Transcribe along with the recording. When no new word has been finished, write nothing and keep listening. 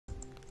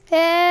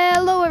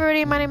Hello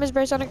everybody, my name is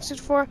Bryconic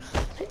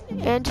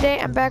and today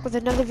I'm back with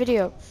another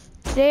video.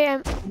 Today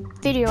I'm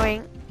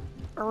videoing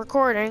or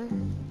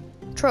recording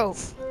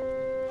Trove.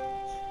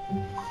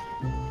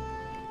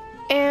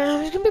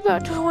 And it's gonna be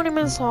about 20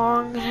 minutes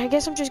long. I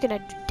guess I'm just gonna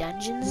do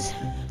dungeons.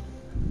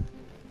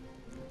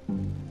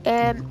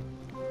 And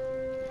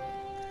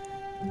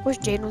wish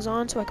Jaden was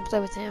on so I could play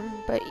with him,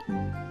 but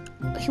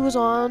he was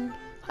on.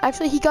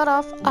 Actually, he got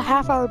off a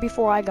half hour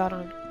before I got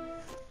on.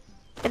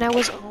 And I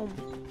was home.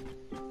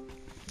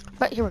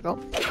 But here we go.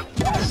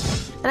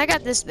 And I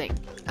got this thing.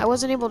 I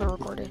wasn't able to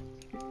record it,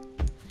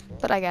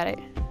 but I got it.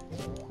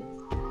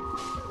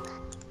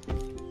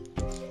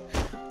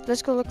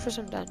 Let's go look for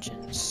some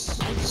dungeons.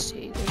 Let's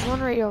see. There's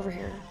one right over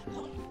here.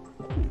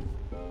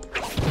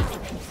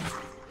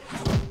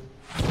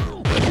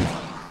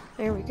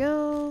 There we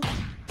go.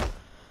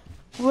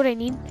 What I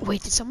need?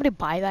 Wait, did somebody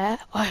buy that?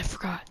 Oh, I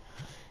forgot.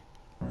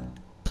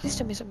 Please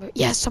tell me somebody.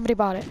 Yes, somebody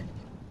bought it.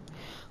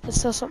 Let's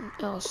sell something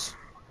else.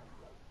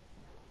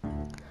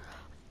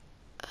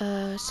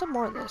 Some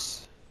more of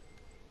this.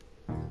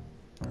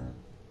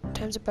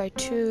 Times it by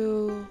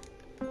 2.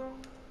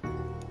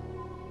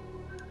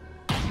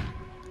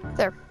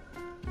 There.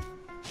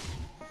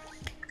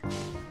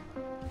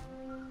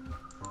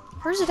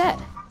 Where's it at?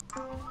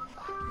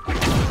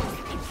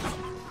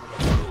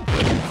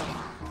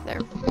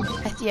 There.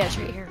 Yeah, it's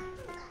right here.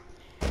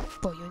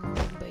 Boing,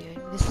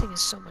 boing. This thing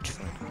is so much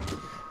fun.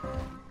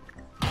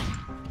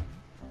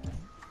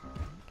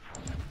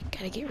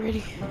 Gotta get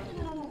ready.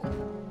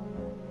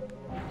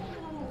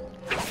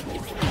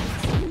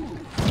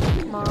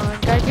 Come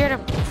on, gotta get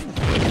him.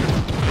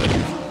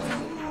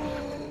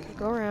 Okay,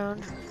 go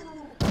around.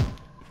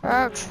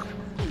 Ouch.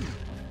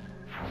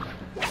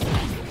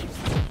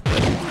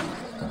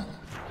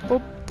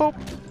 Boop, boop.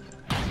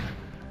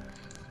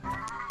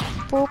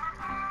 Boop.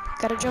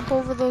 Gotta jump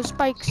over those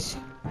spikes.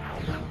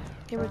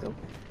 Here we go.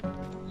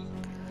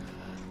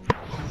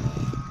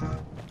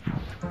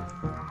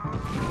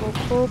 Boop,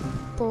 boop,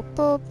 boop,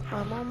 boop.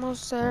 I'm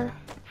almost there.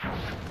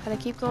 Gotta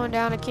keep going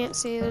down. I can't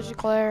see. There's a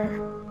glare.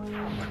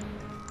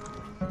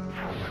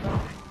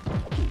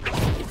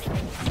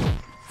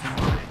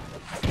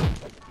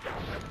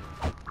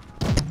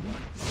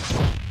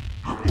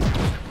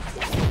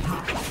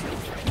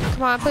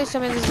 Come on, please tell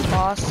me this is a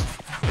boss.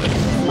 Yep,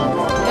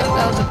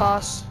 that was a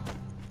boss.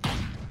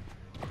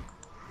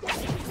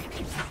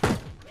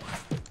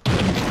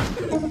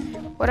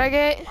 What'd I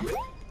get?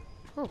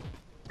 Oh.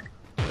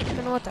 I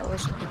don't know what that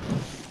was.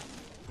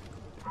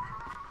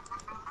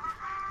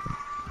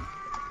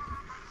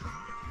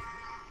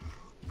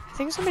 I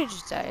think somebody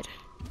just died.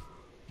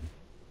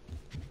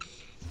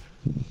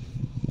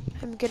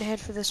 I'm gonna head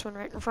for this one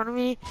right in front of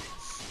me.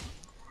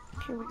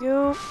 Here we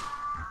go.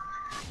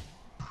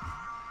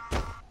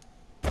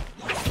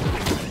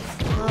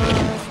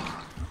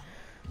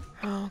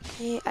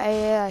 Okay,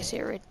 I see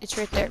it right. It's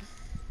right there.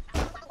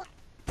 Come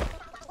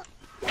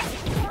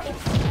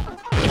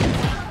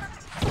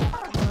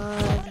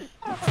on.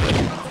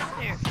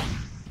 There.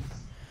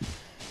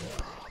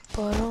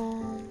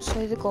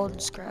 Slay the golden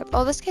scrap.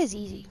 Oh, this guy's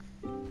easy.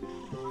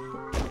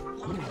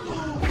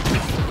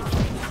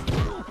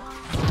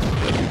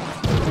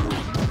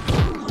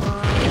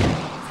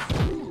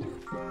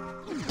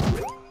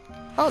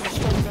 Oh, there's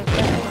one right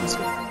there. I can see.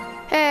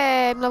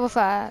 Hey, I'm level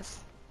 5.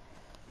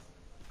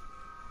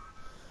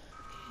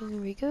 Here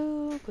we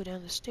go. Go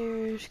down the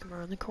stairs. Come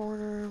around the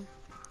corner.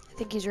 I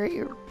think he's right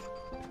here.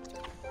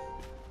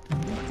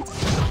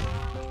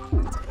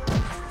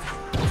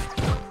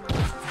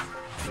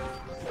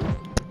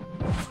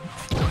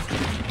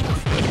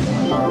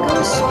 That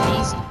was so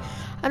easy.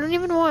 I don't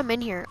even know why I'm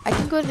in here. I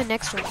can go to the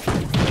next one.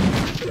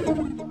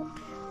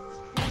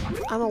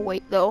 I'm gonna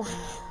wait though.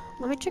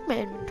 Let me check my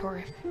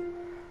inventory.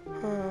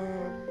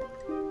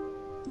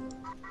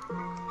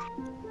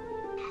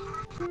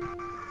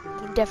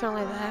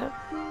 Definitely that.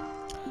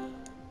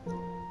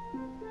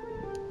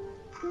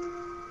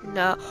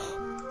 No.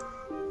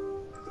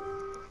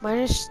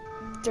 Minus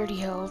 30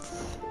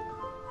 health.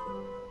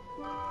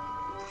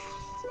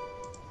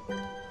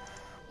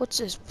 What's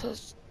this?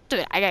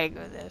 Dude, I gotta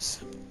go to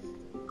this.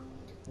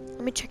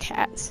 Let me check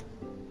hats.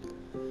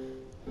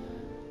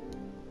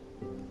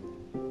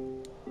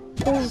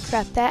 Holy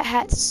crap, that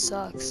hat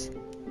sucks.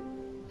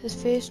 His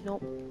face,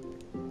 nope.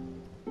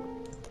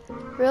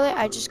 Really?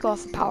 I just go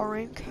off the power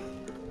rank?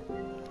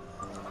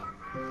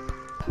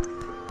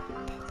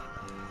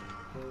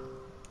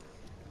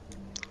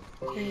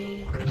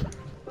 Okay.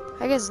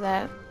 I guess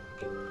that.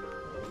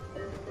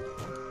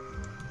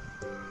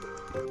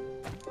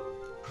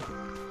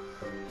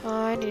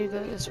 I need to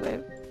go this way.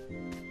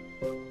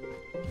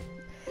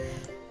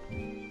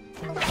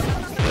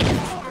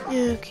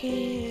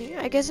 Okay,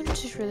 I guess I'm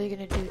just really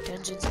gonna do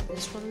dungeons in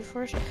this one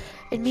first.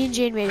 And me and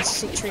Jane made a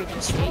sick trade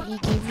yesterday. He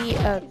gave me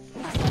a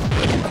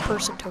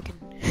person token.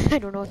 I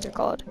don't know what they're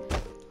called.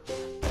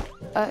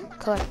 A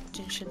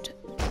collection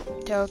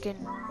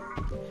token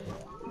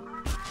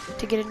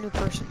to get a new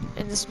person.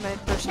 And this is my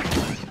person.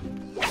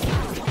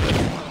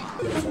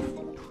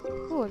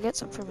 Oh, I got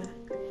something from it.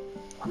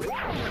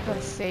 Got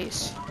a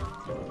face.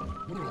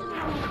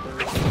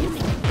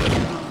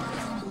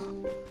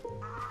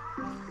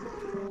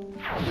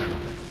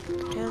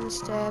 Down the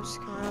steps,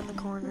 come around the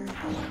corner.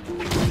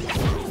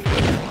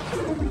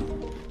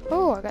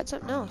 Oh, I got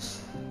something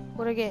else.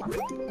 What'd I get?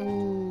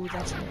 Ooh,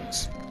 that's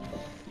nice.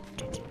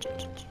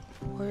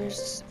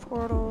 Where's the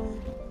portal?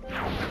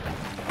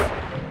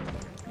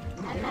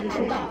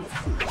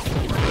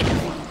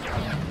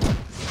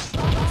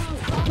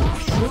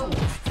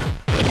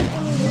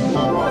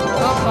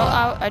 Oh,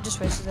 well, I just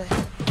wasted it.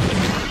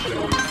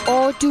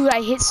 Oh, dude,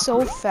 I hit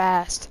so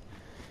fast.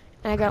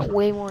 And I got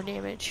way more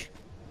damage.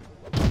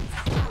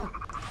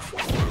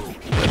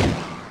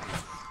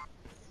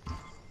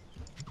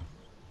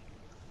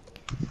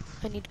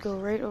 I need to go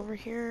right over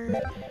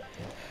here.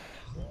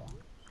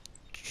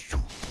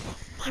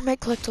 I might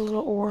collect a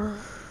little ore.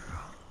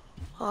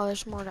 Oh,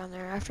 there's more down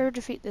there. After I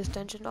defeat this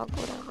dungeon, I'll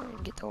go down there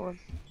and get the ore.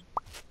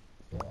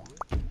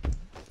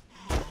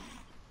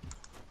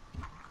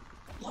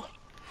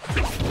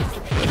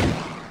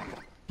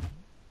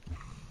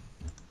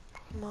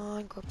 Come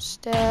on, go up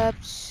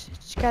steps.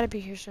 It's gotta be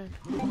here soon.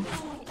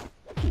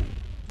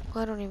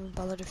 Well, I don't even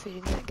bother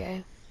defeating that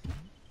guy.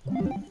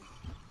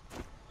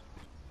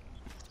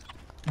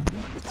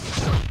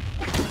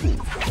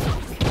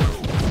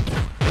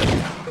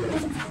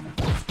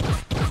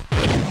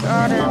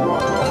 Got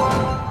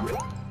him.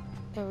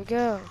 There we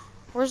go.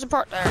 Where's the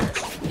part there?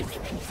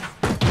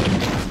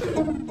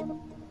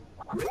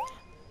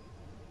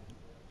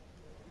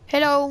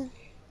 Hello.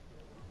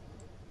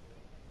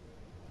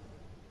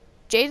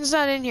 Jaden's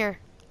not in here.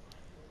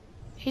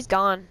 He's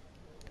gone.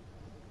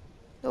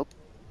 Nope.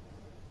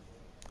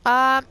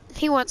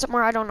 He went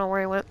somewhere. I don't know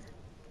where he went.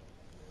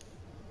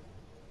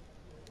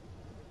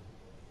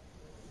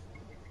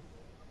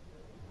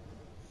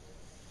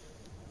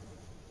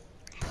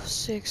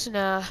 Six.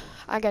 Nah.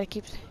 I gotta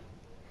keep.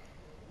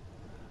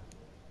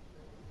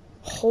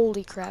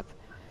 Holy crap.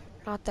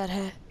 Not that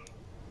high.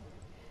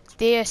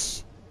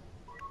 This.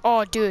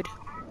 Oh, dude.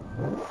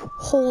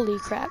 Holy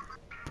crap.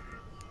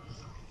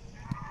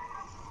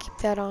 Keep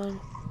that on.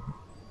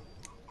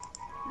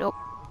 Nope.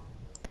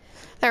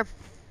 There.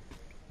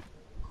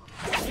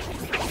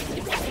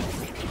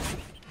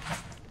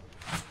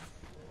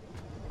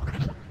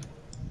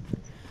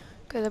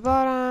 Go to the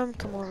bottom.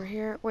 Come over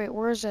here. Wait,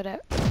 where is that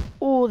at?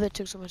 Oh, that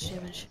took so much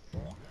damage.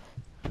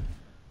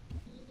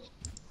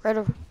 Right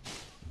over.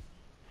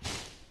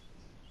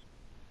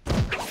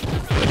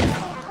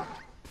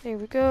 There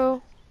we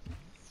go.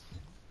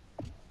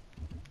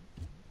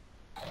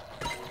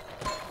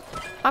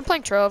 I'm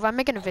playing Trove. I'm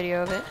making a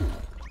video of it.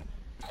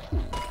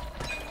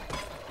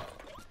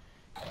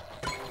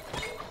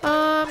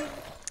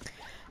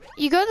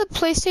 You go to the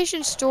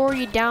PlayStation Store,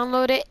 you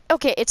download it.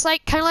 Okay, it's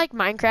like kind of like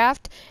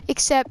Minecraft,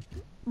 except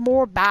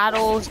more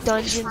battles,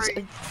 dungeons,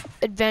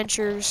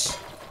 adventures.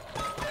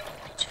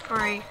 It's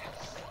free.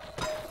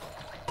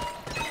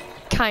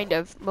 Kind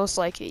of, most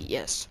likely,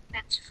 yes.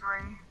 It's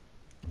free.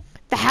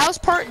 The house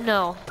part,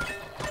 no.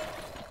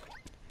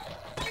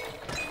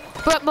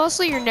 But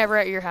mostly you're never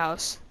at your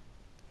house.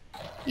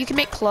 You can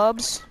make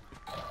clubs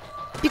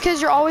because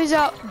you're always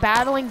out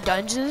battling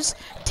dungeons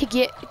to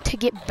get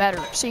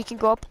better, so you can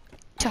go up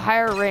to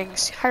higher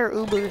rings, higher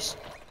Ubers.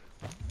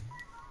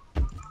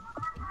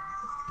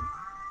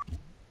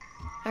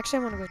 Actually,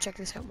 I want to go check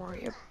this out more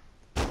here.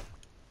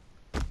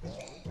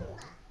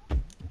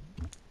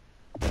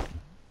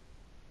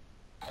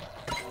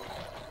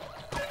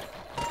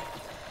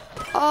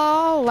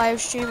 I'll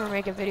live stream or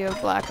make a video of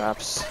Black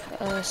Ops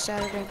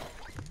Saturday.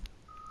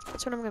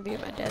 That's when I'm gonna be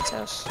at my dad's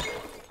house.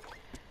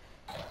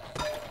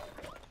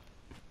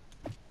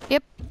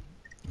 Yep.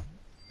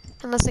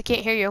 Unless I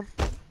can't hear you.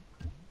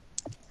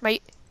 My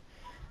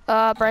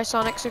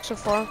Bryconic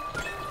 604.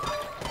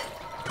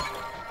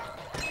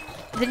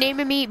 The name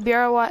of me,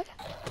 what?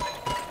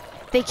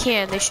 They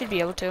should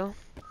be able to.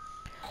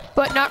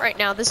 But not right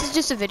now. This is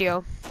just a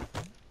video.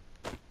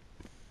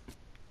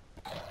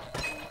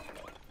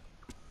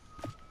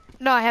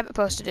 No, I haven't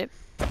posted it.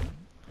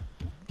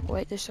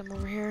 Wait, there's some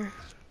over here.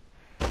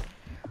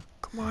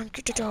 Come on,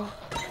 get the door.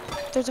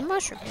 There's a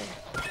mushroom here.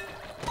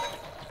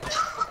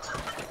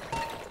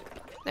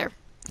 There.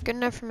 Good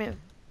enough for me.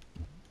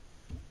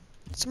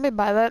 Somebody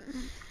buy that?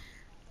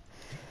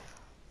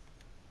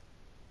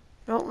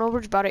 Nope,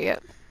 nobody's bought it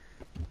yet.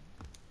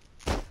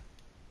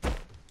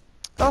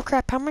 Oh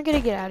crap, how am I gonna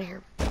get out of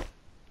here?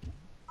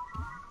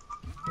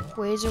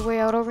 Wait, is there a way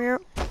out over here?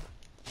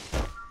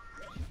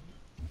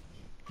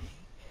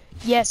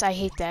 Yes, I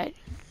hate that.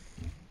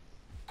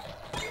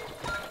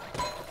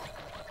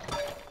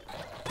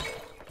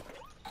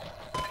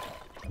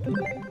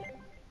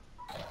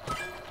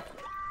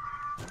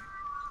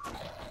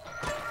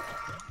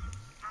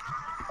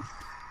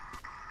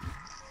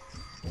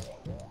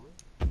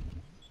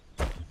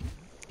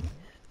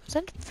 Was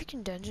that a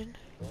freaking dungeon?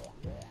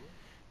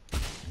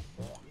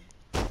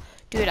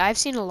 Dude, I've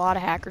seen a lot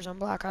of hackers on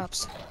Black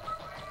Ops.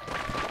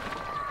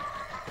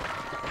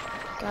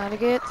 Gotta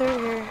get through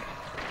here.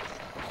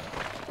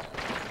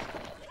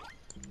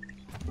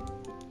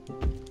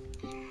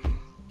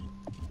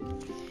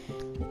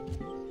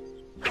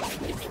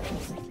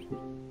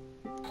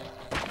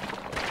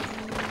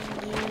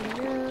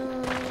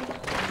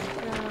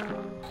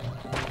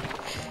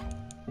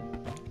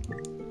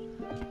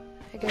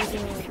 I gotta go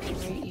like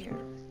right here.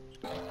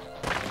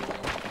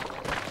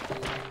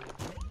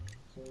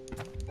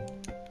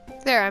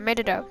 There, I made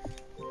it out.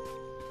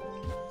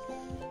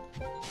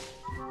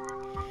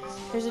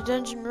 There's a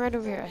dungeon right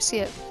over here. I see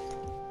it.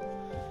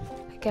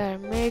 I gotta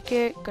make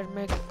it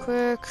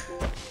quick.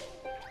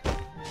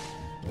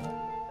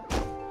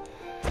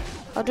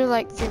 I'll do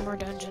like 3 more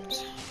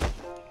dungeons.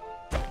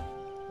 I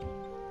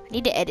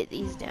need to edit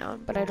these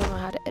down, but I don't know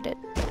how to edit.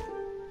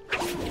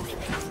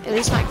 At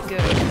least not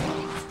good.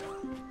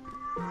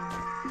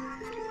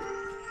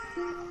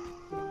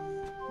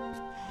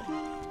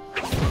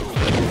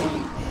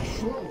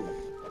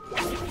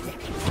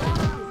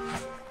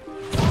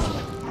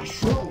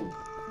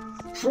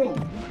 Dude,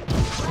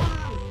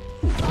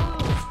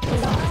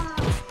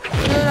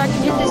 I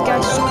can hit this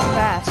guy so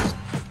fast.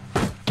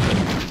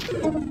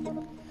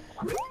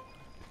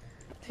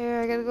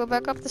 Here, I gotta go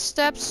back up the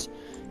steps.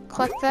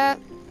 Collect that.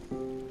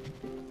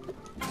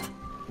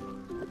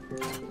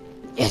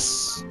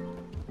 Yes!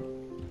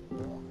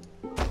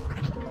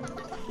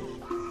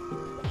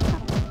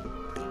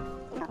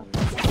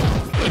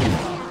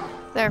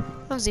 There,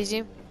 that was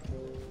easy.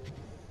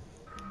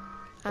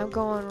 I'm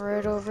going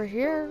right over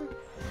here.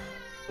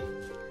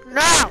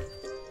 No!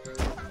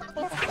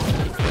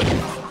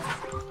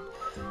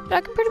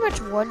 I can pretty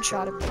much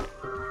one-shot him.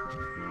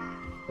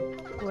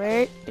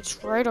 Wait,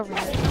 it's right over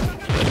here.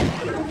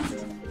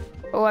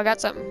 Oh, I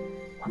got something.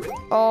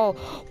 Oh,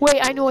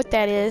 wait, I know what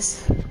that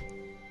is.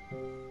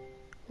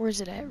 Where's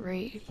it at?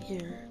 Right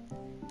here.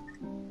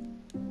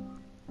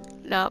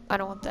 No, I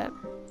don't want that.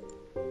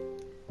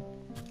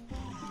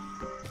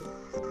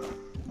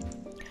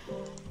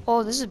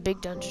 Oh, this is a big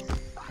dungeon.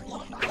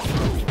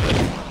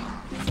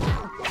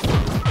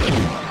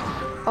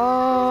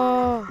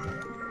 Oh,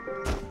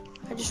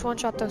 I just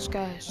one-shot those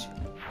guys.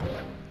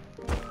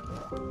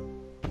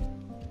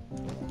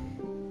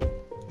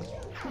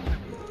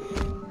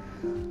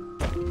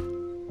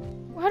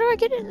 How do I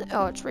get in?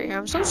 Oh, it's right here.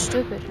 I'm so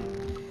stupid.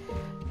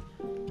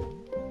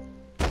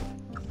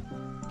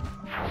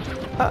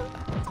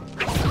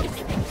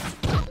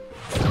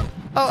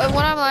 Oh, and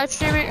when I'm live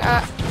streaming,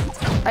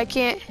 I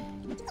can't.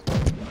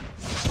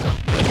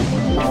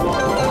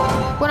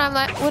 When I'm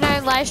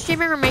live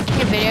streaming or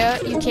making a video,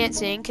 you can't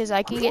sing because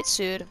I can get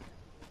sued.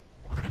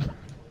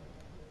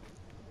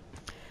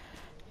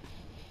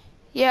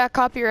 Yeah,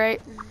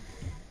 copyright.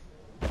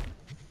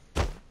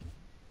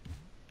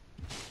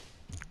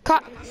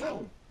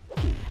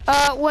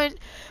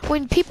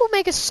 When people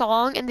make a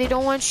song and they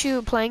don't want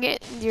you playing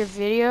it in your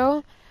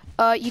video,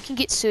 you can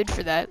get sued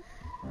for that.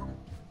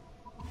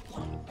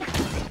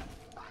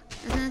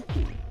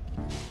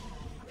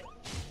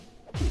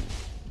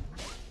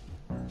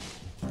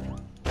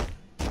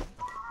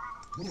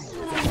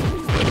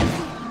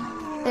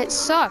 It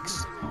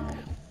sucks.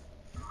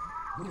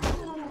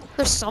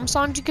 There's some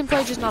songs you can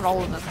play, just not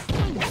all of them.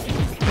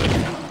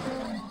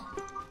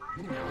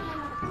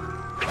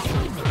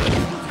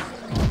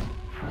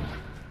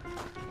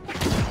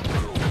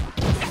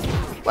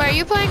 Wait, are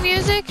you playing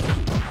music?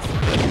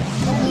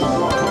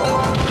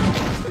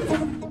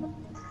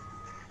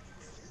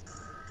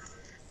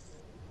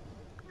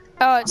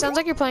 Oh, it sounds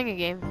like you're playing a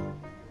game.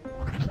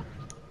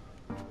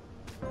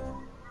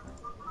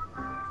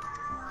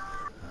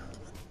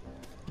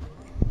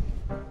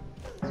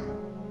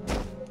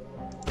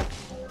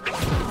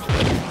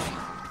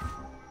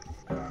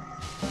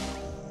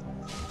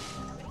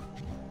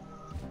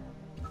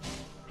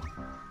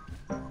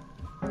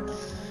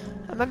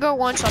 I'm gonna go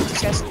one-shot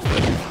these guys.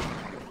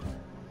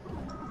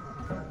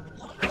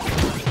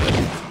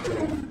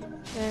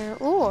 There,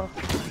 ooh.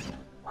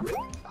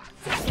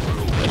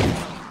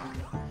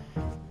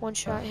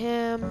 One-shot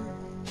him.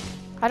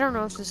 I don't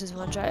know if this is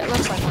one-shot. It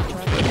looks like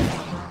one-shot.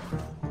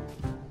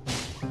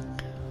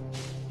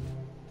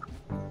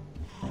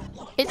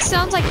 It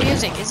sounds like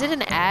music. Is it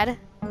an ad?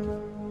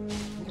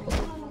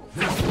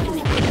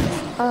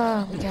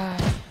 Oh my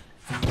god.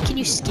 Can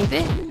you skip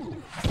it?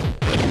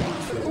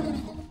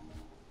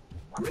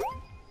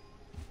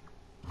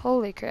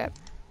 Holy crap.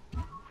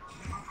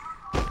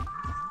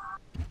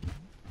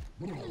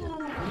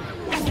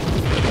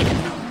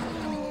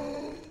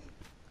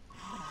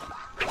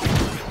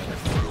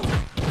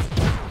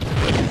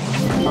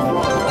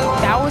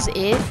 That was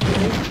it?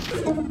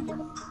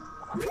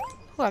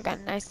 Oh, I got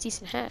a nice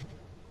decent hat.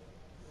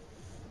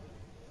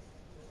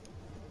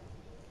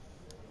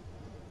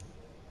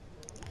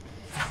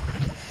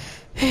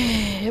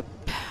 Yep.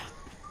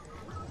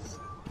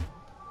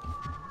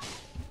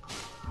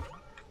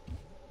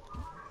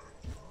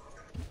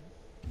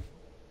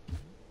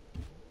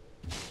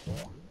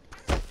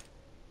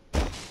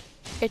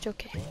 It's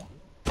okay.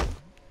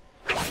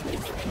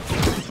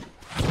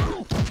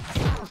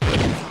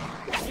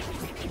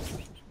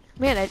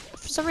 Man,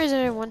 for some reason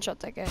I didn't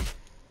one-shot that guy.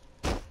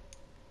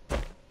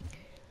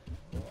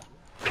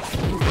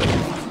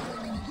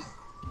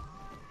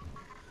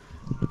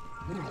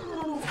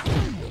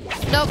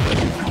 Nope.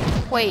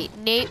 Wait,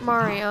 Nate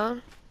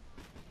Marion?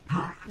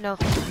 No,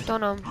 don't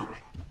know.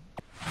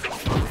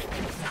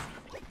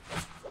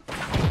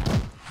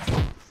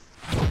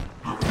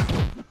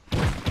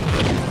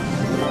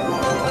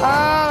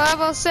 Oh,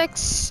 level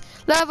 6!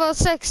 Level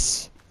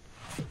 6!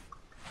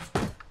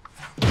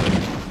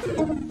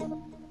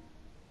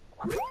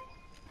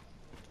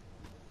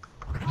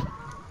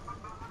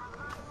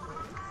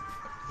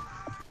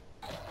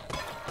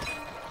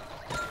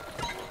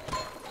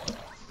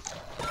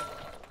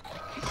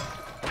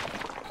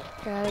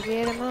 Gotta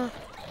get him up.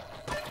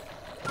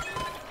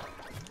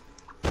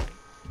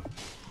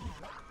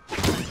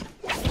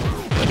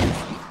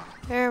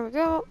 There we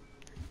go.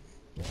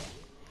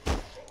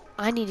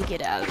 I need to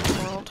get out of this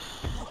world.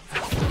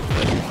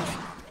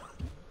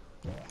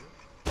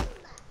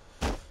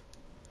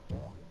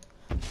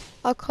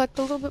 I'll collect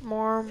a little bit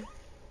more.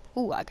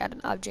 Ooh, I got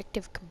an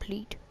objective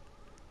complete.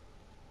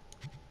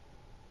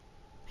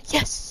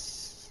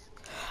 Yes!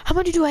 How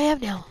many do I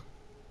have now?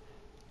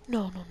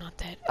 No, not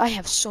that. I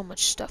have so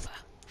much stuff.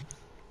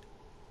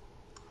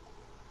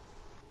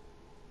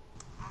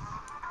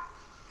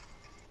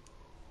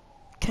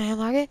 Can I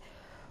unlock it?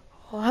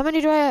 Oh, how many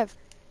do I have?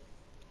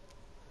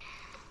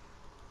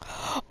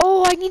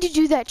 Oh, I need to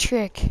do that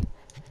trick.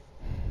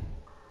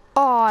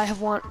 Oh, I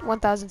have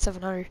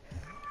 1,700.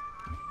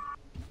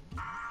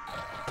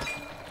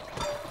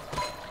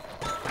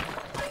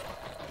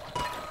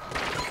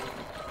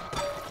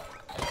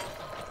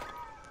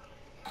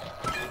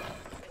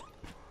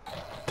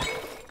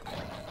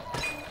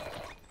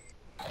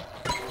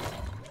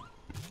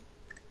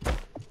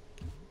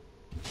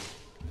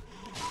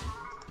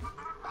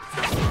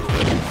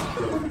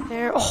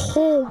 There.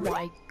 Oh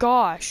my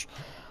gosh.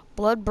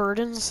 Blood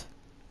burdens.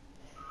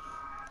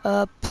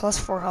 Plus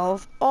 4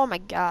 health. Oh my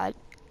god.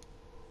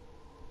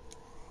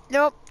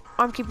 Nope.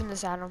 I'm keeping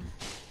this Adam.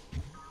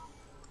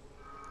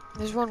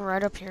 There's one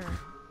right up here.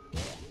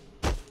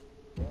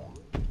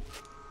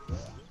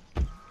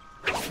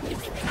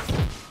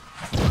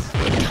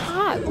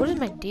 God, what is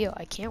my deal?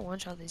 I can't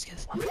one-shot these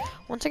guys.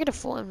 Once I get a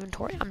full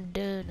inventory, I'm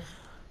done.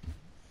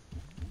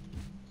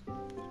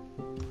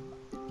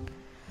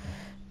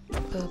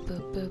 Boop,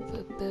 boop, boop,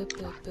 boop, boop,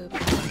 boop, boop.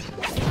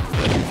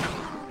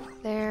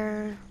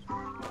 There.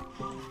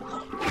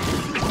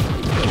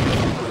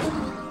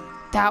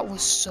 That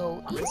was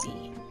so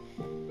easy.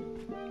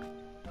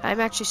 I'm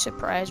actually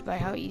surprised by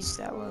how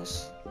easy that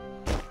was.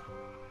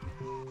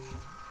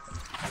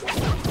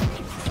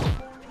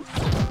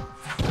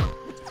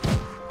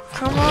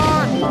 Come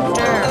on,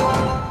 there.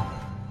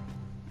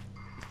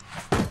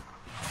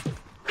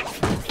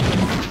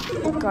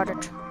 Got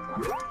it.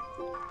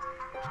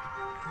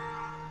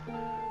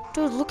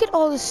 Dude, look at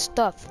all this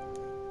stuff.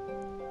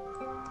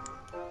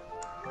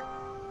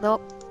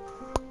 Nope.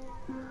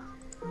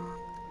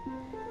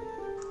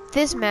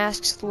 This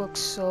mask looks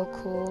so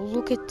cool.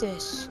 Look at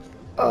this.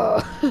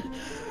 I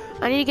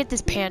need to get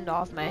this panda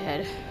off my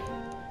head.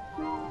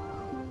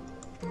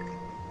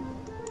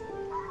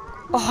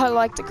 Oh, I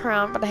like the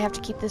crown, but I have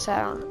to keep this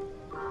hat on.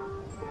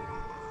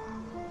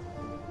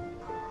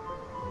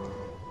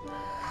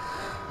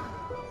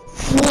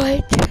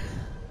 What?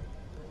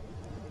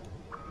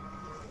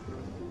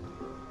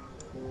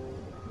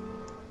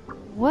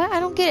 What? I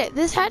don't get it.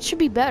 This hat should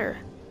be better.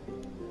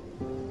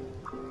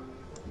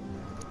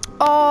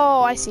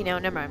 Oh, I see now.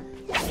 Never mind.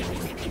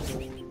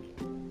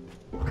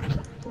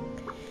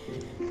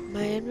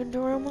 My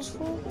inventory almost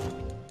full?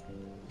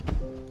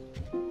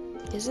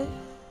 Is it?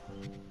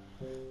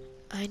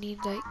 I need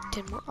like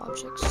 10 more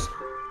objects.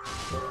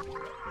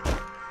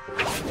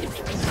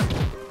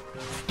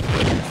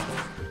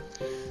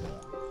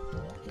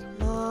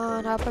 Come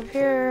on, hop up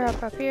here,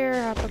 hop up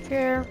here, hop up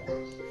here.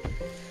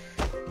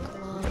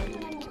 Come on,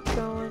 gotta keep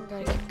going,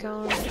 gotta keep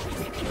going.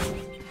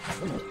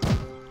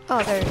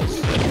 Oh, there it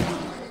is.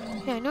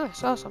 Yeah, I know I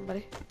saw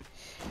somebody.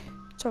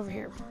 It's over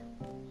here.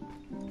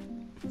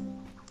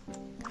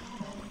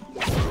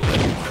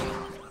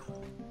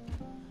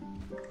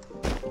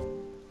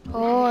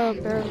 Oh, I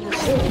barely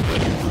missed it.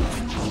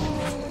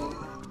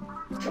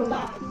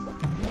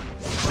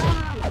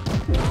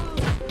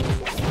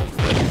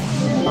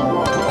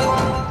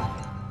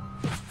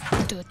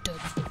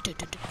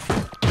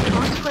 I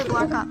want to play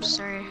Black Ops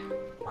 3.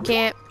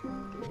 Can't.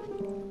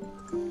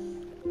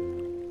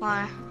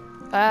 Why?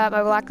 My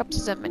Black Ops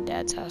is at my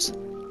dad's house.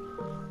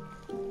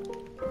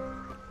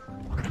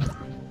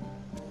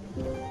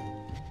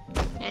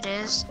 It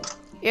is.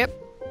 Yep.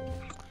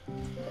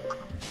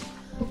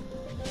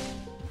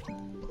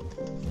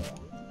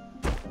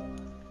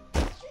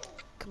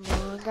 Come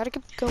on, gotta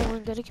keep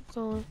going, gotta keep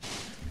going.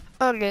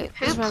 Okay,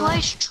 Who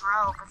plays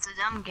Trove? It's a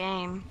dumb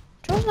game.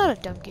 Trove's not a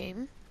dumb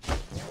game.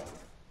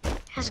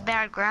 It has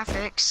bad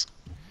graphics.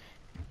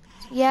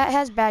 Yeah, it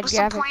has bad What's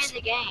graphics. the point of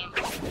the game?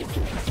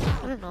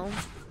 I don't know.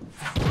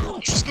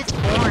 It just gets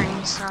boring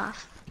and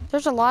stuff.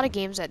 There's a lot of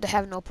games that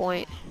have no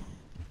point.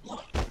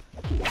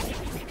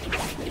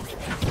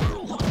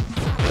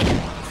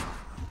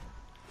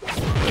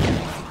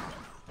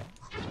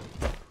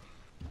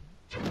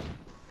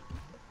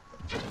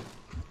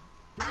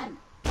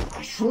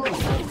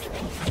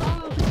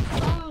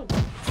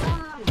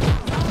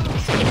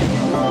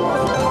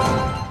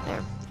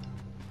 There.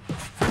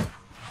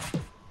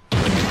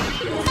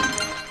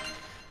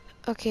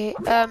 Okay,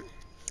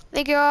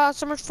 thank you all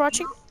so much for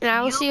watching, and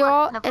I will see you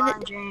all. Like And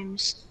LeBron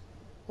James.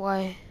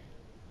 why?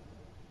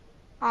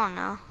 Oh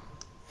no.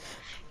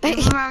 You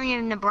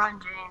remind me of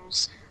LeBron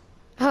James.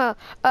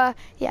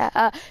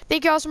 Yeah,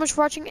 thank you all so much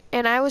for watching,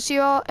 and I will see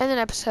you all in an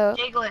episode.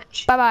 J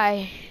Glitch. Bye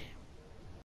bye.